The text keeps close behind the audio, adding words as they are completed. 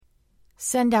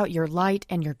Send out your light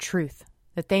and your truth,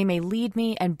 that they may lead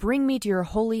me and bring me to your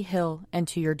holy hill and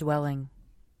to your dwelling.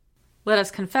 Let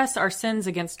us confess our sins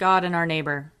against God and our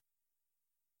neighbor.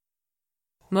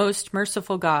 Most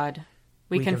merciful God,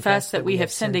 we confess that we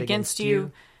have sinned against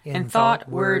you in thought,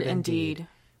 word, and deed,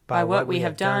 by what we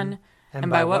have done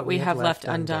and by what we have left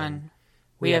undone.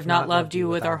 We have not loved you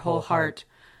with our whole heart.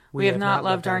 We have not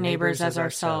loved our neighbors as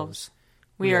ourselves.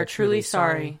 We are truly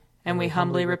sorry, and we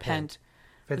humbly repent.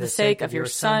 For the sake of your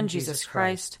Son, Jesus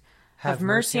Christ, have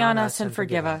mercy on us and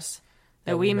forgive us,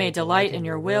 that we may delight in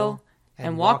your will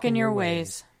and walk in your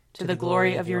ways, to the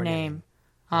glory of your name.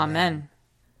 Amen.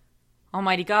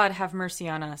 Almighty God, have mercy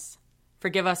on us.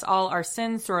 Forgive us all our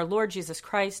sins through our Lord Jesus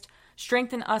Christ.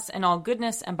 Strengthen us in all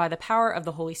goodness, and by the power of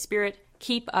the Holy Spirit,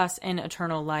 keep us in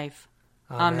eternal life.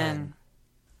 Amen.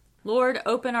 Lord,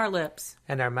 open our lips,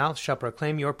 and our mouth shall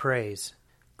proclaim your praise.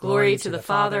 Glory to the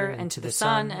Father, and to the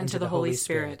Son, and to the Holy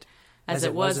Spirit, as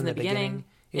it was in the beginning,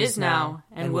 is now,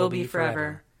 and will be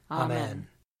forever. Amen.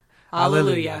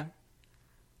 Alleluia.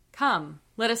 Come,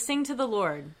 let us sing to the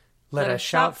Lord. Let us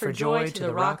shout for joy to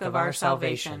the rock of our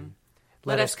salvation.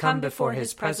 Let us come before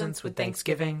his presence with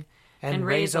thanksgiving, and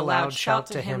raise a loud shout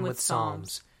to him with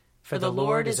psalms. For the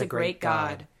Lord is a great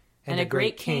God, and a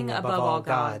great King above all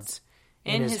gods.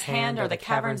 In his hand are the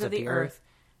caverns of the earth,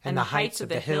 and the heights of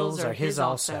the hills are his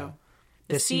also.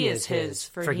 The sea is his,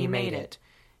 for he made it,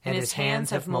 and his hands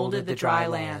have molded the dry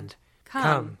land.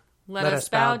 Come, let us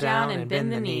bow down and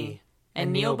bend the knee,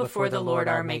 and kneel before the Lord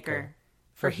our Maker.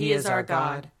 For he is our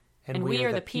God, and we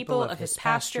are the people of his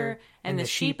pasture and the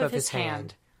sheep of his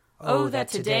hand. Oh, that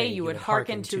today you would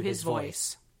hearken to his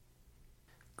voice.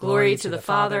 Glory to the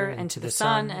Father, and to the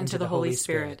Son, and to the Holy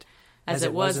Spirit, as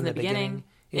it was in the beginning,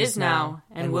 is now,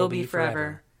 and will be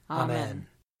forever. Amen.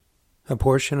 A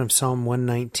portion of Psalm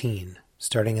 119,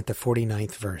 starting at the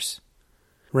 49th verse.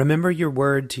 Remember your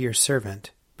word to your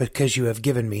servant, because you have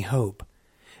given me hope.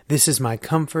 This is my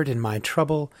comfort in my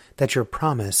trouble, that your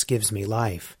promise gives me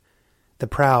life. The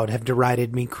proud have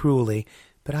derided me cruelly,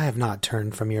 but I have not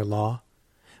turned from your law.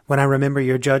 When I remember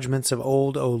your judgments of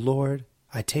old, O Lord,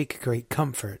 I take great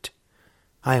comfort.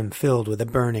 I am filled with a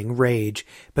burning rage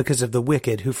because of the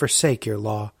wicked who forsake your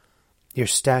law. Your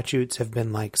statutes have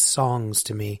been like songs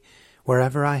to me,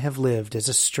 wherever I have lived as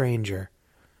a stranger.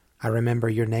 I remember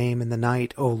your name in the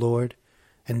night, O Lord,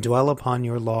 and dwell upon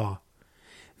your law.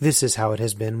 This is how it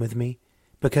has been with me,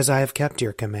 because I have kept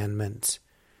your commandments.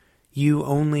 You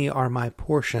only are my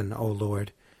portion, O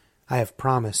Lord. I have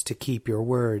promised to keep your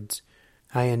words.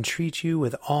 I entreat you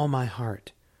with all my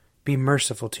heart. Be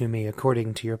merciful to me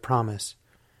according to your promise.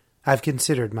 I've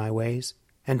considered my ways,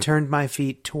 and turned my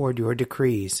feet toward your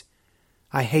decrees.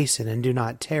 I hasten and do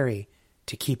not tarry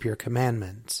to keep your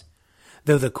commandments.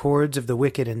 Though the cords of the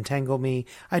wicked entangle me,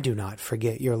 I do not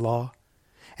forget your law.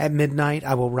 At midnight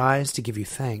I will rise to give you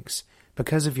thanks,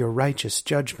 because of your righteous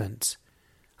judgments.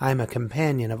 I am a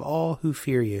companion of all who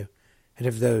fear you, and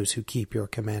of those who keep your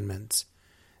commandments.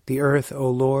 The earth, O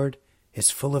Lord,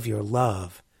 is full of your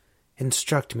love.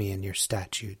 Instruct me in your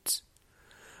statutes.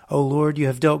 O Lord, you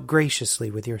have dealt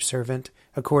graciously with your servant,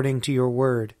 according to your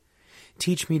word.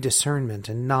 Teach me discernment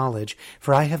and knowledge,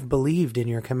 for I have believed in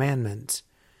your commandments.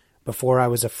 Before I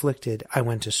was afflicted, I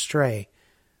went astray,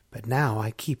 but now I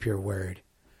keep your word.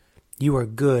 You are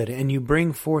good, and you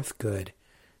bring forth good.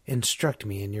 Instruct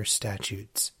me in your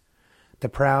statutes. The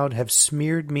proud have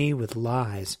smeared me with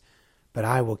lies, but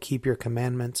I will keep your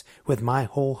commandments with my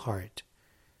whole heart.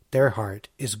 Their heart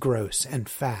is gross and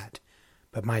fat,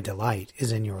 but my delight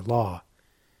is in your law.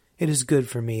 It is good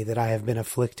for me that I have been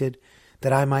afflicted,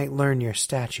 that I might learn your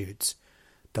statutes.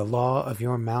 The law of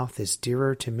your mouth is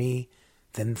dearer to me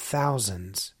than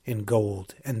thousands in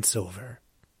gold and silver.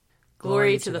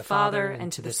 Glory to the Father,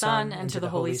 and to the Son, and to the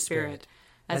Holy Spirit,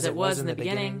 as it was in the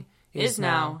beginning, is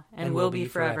now, and will be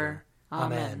forever.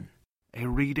 Amen. A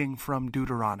reading from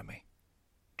Deuteronomy,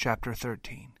 chapter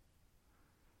 13.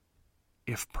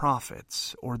 If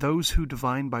prophets, or those who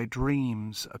divine by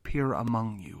dreams, appear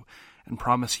among you, and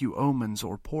promise you omens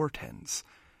or portents,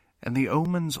 and the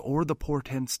omens or the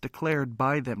portents declared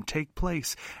by them take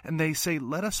place, and they say,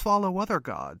 Let us follow other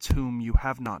gods whom you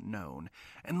have not known,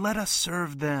 and let us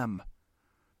serve them,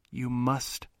 you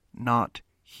must not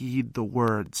heed the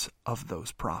words of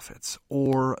those prophets,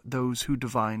 or those who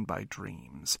divine by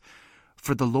dreams.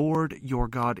 For the Lord your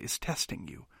God is testing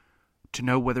you, to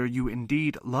know whether you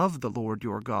indeed love the Lord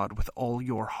your God with all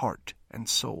your heart and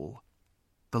soul.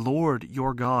 The Lord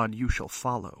your God you shall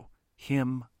follow,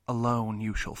 him alone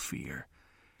you shall fear.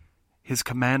 His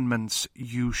commandments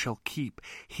you shall keep,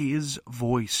 his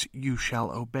voice you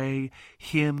shall obey,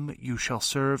 him you shall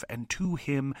serve, and to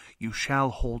him you shall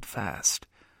hold fast.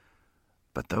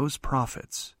 But those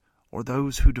prophets, or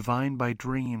those who divine by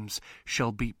dreams,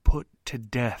 shall be put to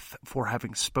death for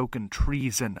having spoken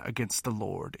treason against the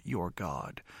Lord your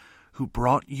God, who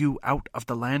brought you out of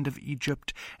the land of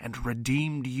Egypt and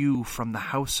redeemed you from the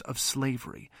house of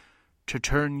slavery, to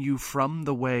turn you from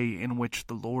the way in which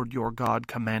the Lord your God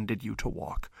commanded you to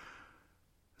walk.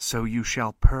 So you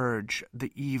shall purge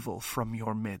the evil from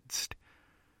your midst.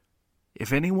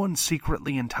 If anyone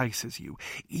secretly entices you,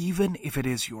 even if it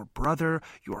is your brother,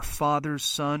 your father's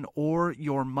son, or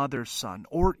your mother's son,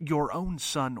 or your own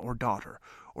son or daughter,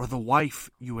 or the wife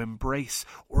you embrace,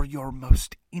 or your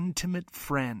most intimate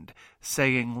friend,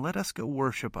 saying, "Let us go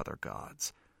worship other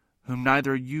gods," whom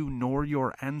neither you nor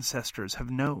your ancestors have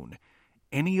known,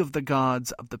 any of the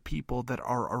gods of the people that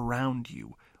are around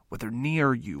you, whether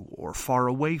near you or far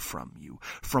away from you,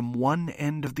 from one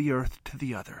end of the earth to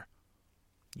the other,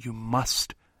 you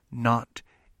must not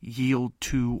yield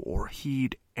to or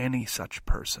heed any such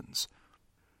persons.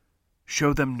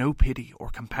 Show them no pity or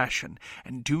compassion,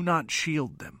 and do not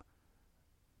shield them,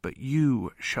 but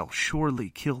you shall surely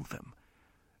kill them.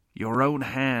 Your own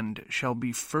hand shall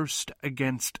be first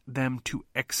against them to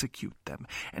execute them,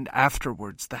 and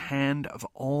afterwards the hand of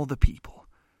all the people.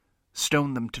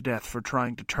 Stone them to death for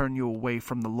trying to turn you away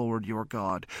from the Lord your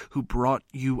God, who brought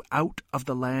you out of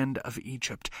the land of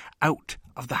Egypt, out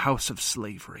of the house of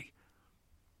slavery.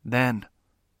 Then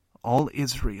all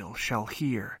Israel shall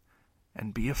hear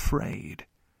and be afraid,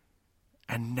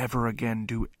 and never again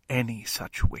do any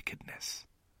such wickedness.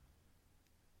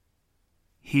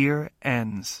 Here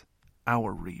ends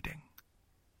our reading.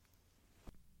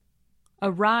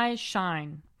 Arise,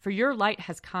 shine, for your light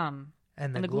has come,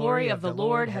 and the glory of the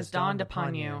Lord has dawned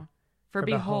upon you. For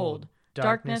behold,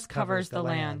 darkness covers the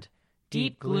land,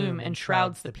 deep gloom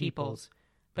enshrouds the peoples.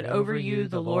 But over you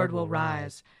the Lord will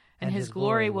rise, and his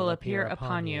glory will appear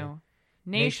upon you.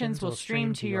 Nations will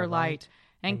stream to your light,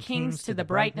 and kings to the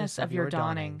brightness of your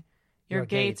dawning. Your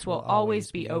gates will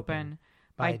always be open.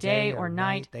 By day or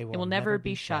night they will never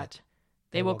be shut.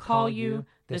 They will call you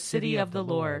the city of the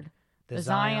Lord, the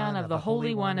Zion of the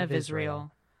Holy One of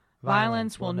Israel.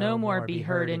 Violence will no more be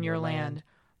heard in your land,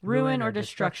 ruin or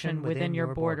destruction within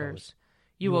your borders.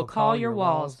 You will call your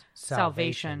walls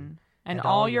salvation, and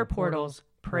all your portals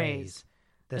praise.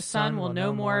 The sun will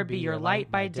no more be your light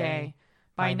by day.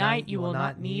 By night you will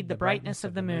not need the brightness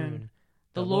of the moon.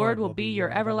 The Lord will be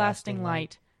your everlasting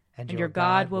light, and your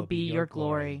God will be your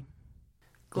glory.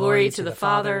 Glory to the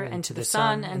Father, and to the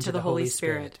Son, and to the Holy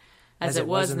Spirit, as it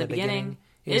was in the beginning,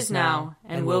 is now,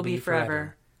 and will be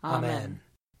forever. Amen.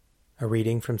 A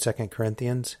reading from 2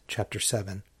 Corinthians chapter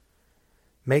 7.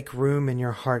 Make room in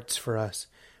your hearts for us.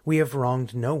 We have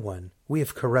wronged no one. We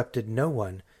have corrupted no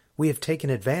one. We have taken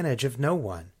advantage of no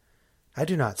one. I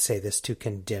do not say this to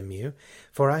condemn you,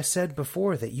 for I said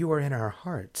before that you are in our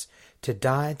hearts, to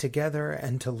die together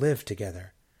and to live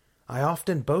together. I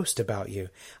often boast about you.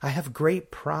 I have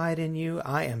great pride in you.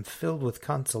 I am filled with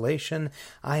consolation.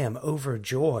 I am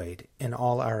overjoyed in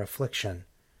all our affliction.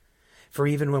 For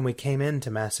even when we came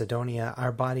into Macedonia,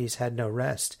 our bodies had no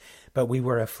rest, but we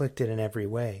were afflicted in every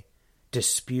way,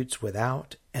 disputes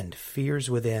without and fears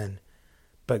within.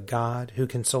 But God, who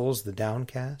consoles the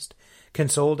downcast,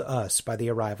 consoled us by the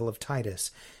arrival of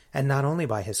Titus, and not only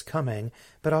by his coming,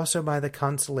 but also by the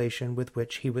consolation with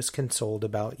which he was consoled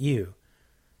about you,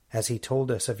 as he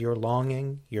told us of your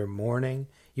longing, your mourning,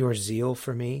 your zeal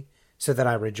for me, so that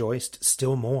I rejoiced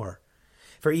still more.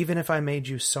 For even if I made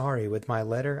you sorry with my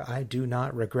letter, I do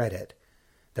not regret it,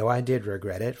 though I did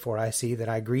regret it, for I see that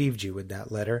I grieved you with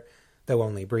that letter, though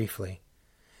only briefly.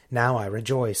 Now I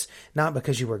rejoice, not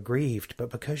because you were grieved, but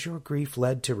because your grief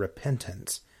led to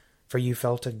repentance, for you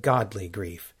felt a godly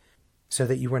grief, so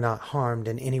that you were not harmed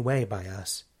in any way by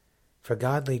us. For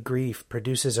godly grief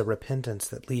produces a repentance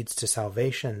that leads to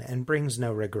salvation and brings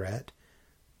no regret,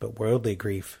 but worldly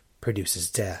grief produces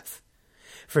death.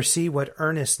 For see what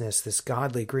earnestness this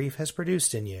godly grief has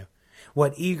produced in you,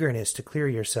 what eagerness to clear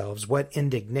yourselves, what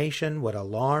indignation, what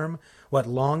alarm, what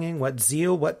longing, what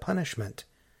zeal, what punishment.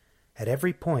 At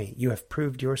every point you have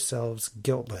proved yourselves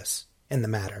guiltless in the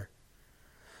matter.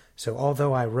 So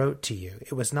although I wrote to you,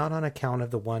 it was not on account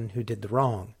of the one who did the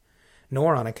wrong,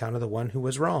 nor on account of the one who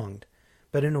was wronged,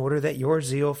 but in order that your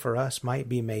zeal for us might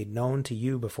be made known to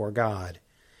you before God.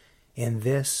 In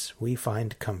this we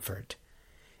find comfort.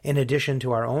 In addition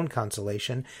to our own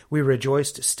consolation, we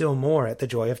rejoiced still more at the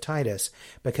joy of Titus,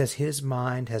 because his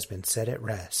mind has been set at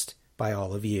rest by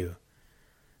all of you.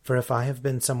 For if I have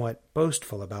been somewhat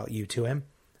boastful about you to him,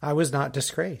 I was not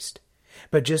disgraced.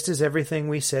 But just as everything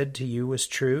we said to you was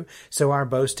true, so our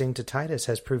boasting to Titus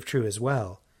has proved true as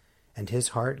well. And his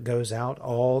heart goes out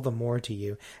all the more to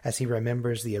you as he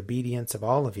remembers the obedience of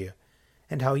all of you,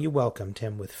 and how you welcomed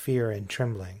him with fear and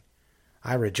trembling.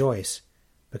 I rejoice,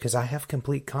 because I have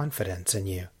complete confidence in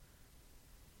you.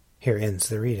 Here ends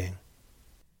the reading.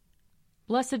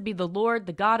 Blessed be the Lord,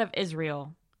 the God of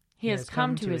Israel. He has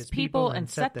come to his people and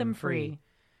set them free.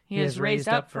 He has raised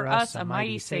up for us a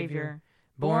mighty Savior,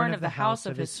 born of the house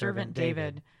of his servant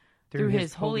David. Through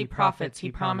his holy prophets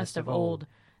he promised of old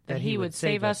that he would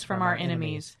save us from our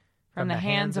enemies, from the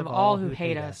hands of all who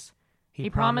hate us. He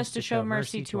promised to show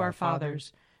mercy to our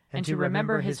fathers, and to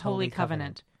remember his holy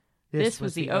covenant. This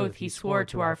was the oath he swore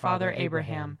to our father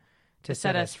Abraham, to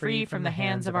set us free from the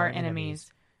hands of our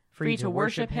enemies, free to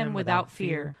worship him without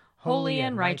fear, holy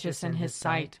and righteous in his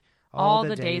sight, all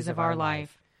the days of our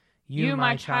life. You,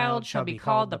 my child, shall be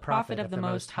called the prophet of the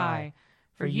Most High,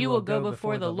 for you will go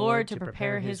before the Lord to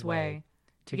prepare his way,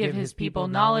 to give his people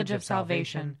knowledge of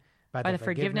salvation by the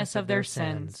forgiveness of their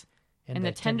sins. In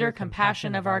the tender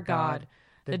compassion of our God,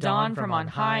 the dawn from on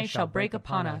high shall break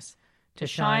upon us, to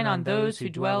shine on those who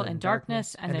dwell in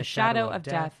darkness and the shadow of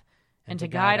death, and to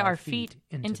guide our feet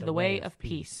into the way of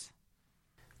peace.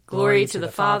 Glory to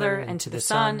the Father, and to the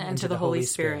Son, and to the Holy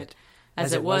Spirit,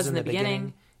 as it was in the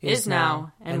beginning, is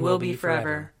now, and will be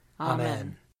forever.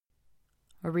 Amen.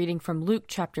 A reading from Luke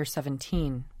chapter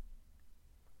 17.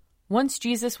 Once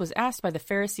Jesus was asked by the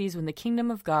Pharisees when the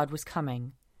kingdom of God was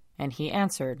coming, and he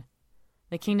answered,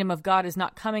 "The kingdom of God is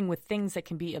not coming with things that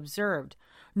can be observed,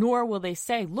 nor will they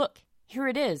say, 'Look, here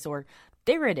it is,' or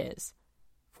 'There it is.'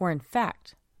 For in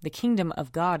fact, the kingdom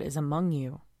of God is among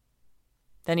you."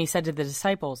 Then he said to the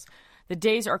disciples, "The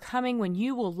days are coming when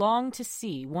you will long to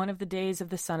see one of the days of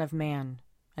the Son of Man,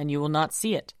 and you will not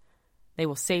see it. They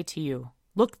will say to you,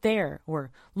 'Look there,'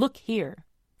 or 'Look here.'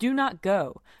 Do not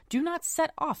go, do not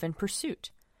set off in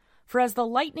pursuit. For as the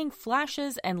lightning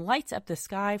flashes and lights up the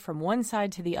sky from one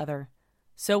side to the other,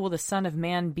 so will the Son of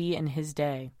Man be in his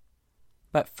day.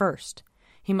 But first,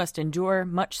 he must endure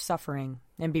much suffering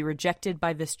and be rejected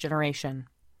by this generation.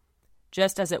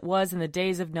 Just as it was in the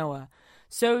days of Noah,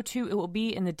 so too it will be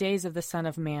in the days of the Son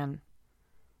of Man.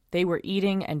 They were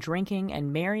eating and drinking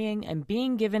and marrying and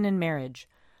being given in marriage,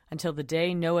 until the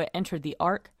day Noah entered the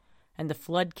ark, and the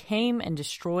flood came and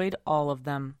destroyed all of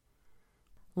them.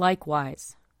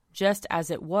 Likewise, just as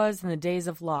it was in the days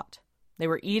of Lot, they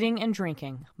were eating and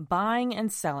drinking, buying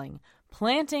and selling,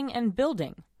 planting and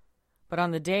building. But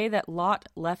on the day that Lot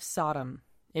left Sodom,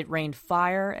 it rained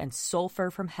fire and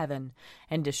sulfur from heaven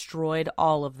and destroyed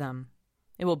all of them.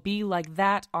 It will be like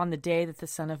that on the day that the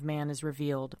Son of Man is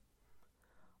revealed.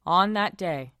 On that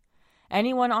day,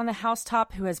 anyone on the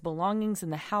housetop who has belongings in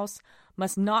the house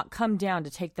must not come down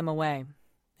to take them away.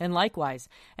 And likewise,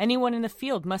 anyone in the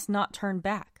field must not turn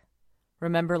back.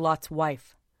 Remember Lot's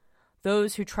wife.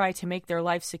 Those who try to make their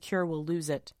life secure will lose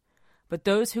it, but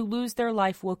those who lose their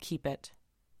life will keep it.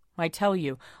 I tell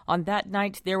you, on that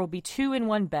night there will be two in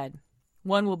one bed.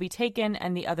 One will be taken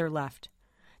and the other left.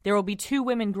 There will be two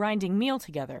women grinding meal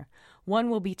together. One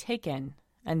will be taken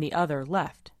and the other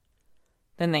left."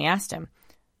 Then they asked him,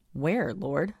 "Where,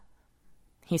 Lord?"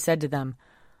 He said to them,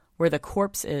 "Where the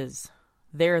corpse is,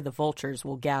 there the vultures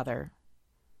will gather."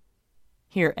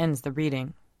 Here ends the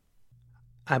reading.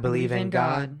 I believe in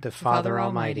God, the Father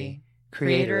Almighty,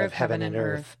 creator of heaven and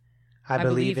earth. I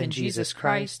believe in Jesus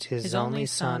Christ, his only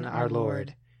Son, our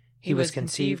Lord. He was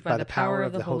conceived by the power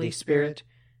of the Holy Spirit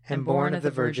and born of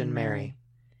the Virgin Mary.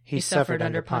 He suffered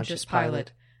under Pontius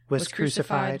Pilate, was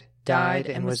crucified, died,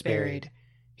 and was buried.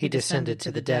 He descended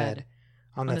to the dead.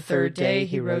 On the third day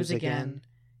he rose again.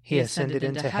 He ascended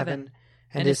into heaven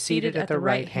and is seated at the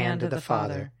right hand of the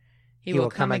Father. He will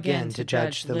come again to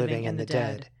judge the living and the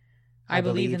dead. I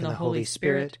believe in the Holy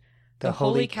Spirit, the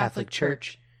Holy Catholic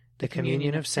Church, the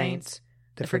communion of saints,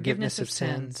 the forgiveness of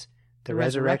sins, the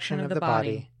resurrection of the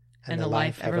body, and the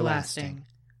life everlasting.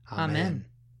 Amen.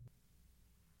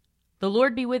 The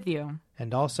Lord be with you.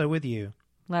 And also with you.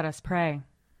 Let us pray.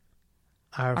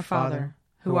 Our Father,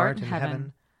 who art in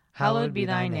heaven, hallowed be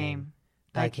thy name.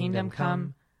 Thy kingdom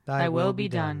come, thy will be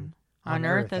done, on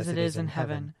earth as it is in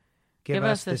heaven. Give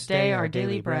us this day our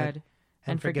daily bread,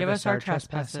 and forgive us our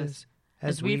trespasses,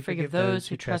 as we forgive those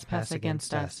who trespass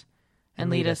against us. And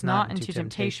lead us not into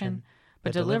temptation,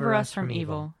 but deliver us from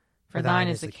evil. For thine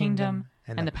is the kingdom,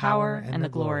 and the power, and the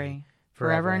glory,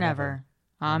 forever and ever.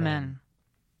 Amen.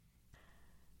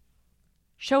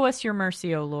 Show us your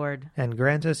mercy, O Lord. And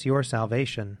grant us your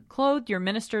salvation. Clothe your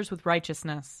ministers with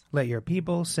righteousness. Let your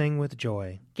people sing with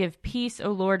joy. Give peace,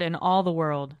 O Lord, in all the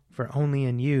world. For only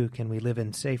in you can we live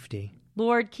in safety.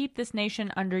 Lord, keep this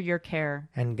nation under your care.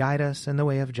 And guide us in the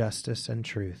way of justice and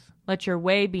truth. Let your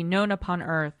way be known upon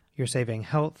earth. Your saving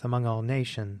health among all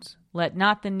nations. Let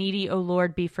not the needy, O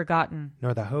Lord, be forgotten.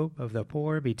 Nor the hope of the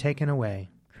poor be taken away.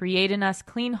 Create in us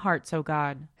clean hearts, O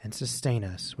God. And sustain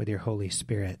us with your Holy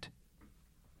Spirit.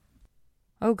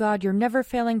 O God, your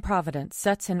never-failing providence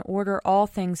sets in order all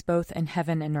things both in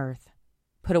heaven and earth.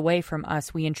 Put away from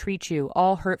us, we entreat you,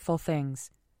 all hurtful things,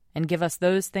 and give us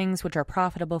those things which are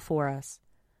profitable for us.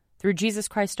 Through Jesus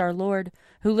Christ our Lord,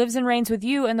 who lives and reigns with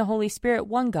you and the Holy Spirit,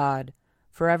 one God,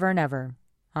 forever and ever.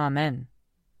 Amen.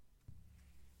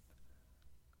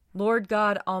 Lord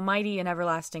God, almighty and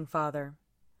everlasting Father,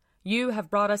 you have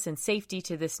brought us in safety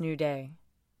to this new day.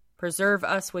 Preserve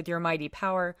us with your mighty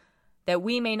power, that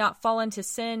we may not fall into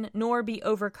sin nor be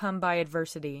overcome by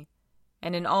adversity,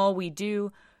 and in all we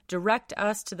do, direct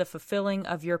us to the fulfilling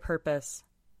of your purpose.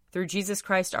 Through Jesus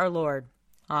Christ our Lord.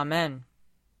 Amen.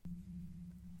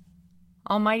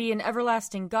 Almighty and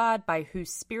everlasting God, by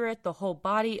whose Spirit the whole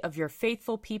body of your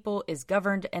faithful people is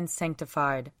governed and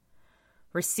sanctified,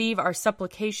 receive our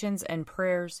supplications and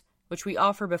prayers, which we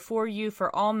offer before you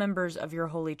for all members of your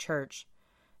holy church,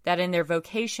 that in their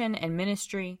vocation and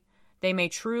ministry they may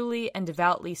truly and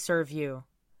devoutly serve you.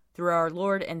 Through our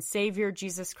Lord and Savior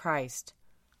Jesus Christ.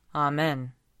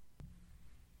 Amen.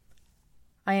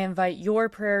 I invite your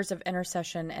prayers of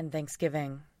intercession and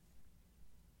thanksgiving.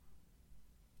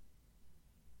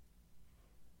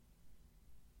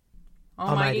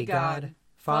 Almighty God,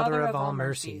 Father of all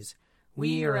mercies, we,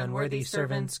 your unworthy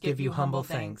servants, give you humble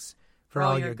thanks for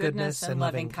all your goodness and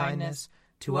loving kindness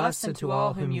to us and to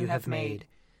all whom you have made.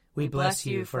 We bless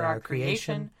you for our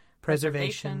creation,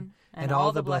 preservation, and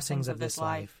all the blessings of this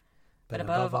life, but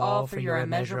above all for your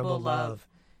immeasurable love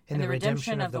in the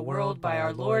redemption of the world by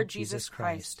our Lord Jesus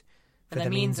Christ, for the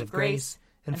means of grace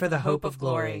and for the hope of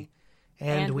glory.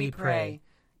 And we pray,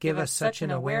 give us such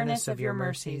an awareness of your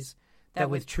mercies, that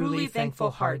with truly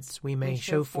thankful hearts we may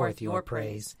show forth your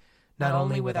praise, not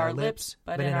only with our lips,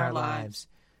 but in our lives,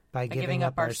 by giving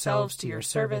up ourselves to your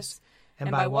service,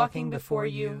 and by walking before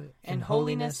you in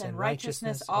holiness and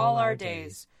righteousness all our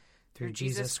days, through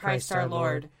Jesus Christ our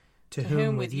Lord, to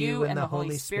whom with you and the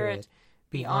Holy Spirit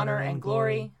be honor and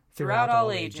glory throughout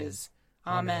all ages.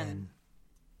 Amen.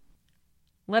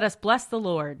 Let us bless the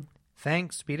Lord.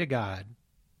 Thanks be to God.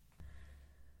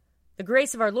 The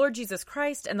grace of our Lord Jesus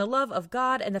Christ and the love of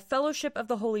God and the fellowship of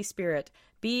the Holy Spirit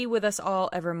be with us all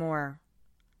evermore.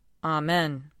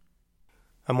 Amen.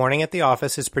 A Morning at the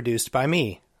Office is produced by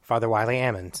me, Father Wiley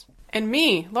Ammons. And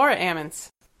me, Laura Ammons.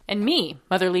 And me,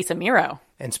 Mother Lisa Meirow.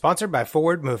 And sponsored by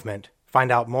Forward Movement.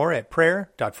 Find out more at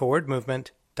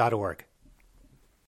prayer.forwardmovement.org.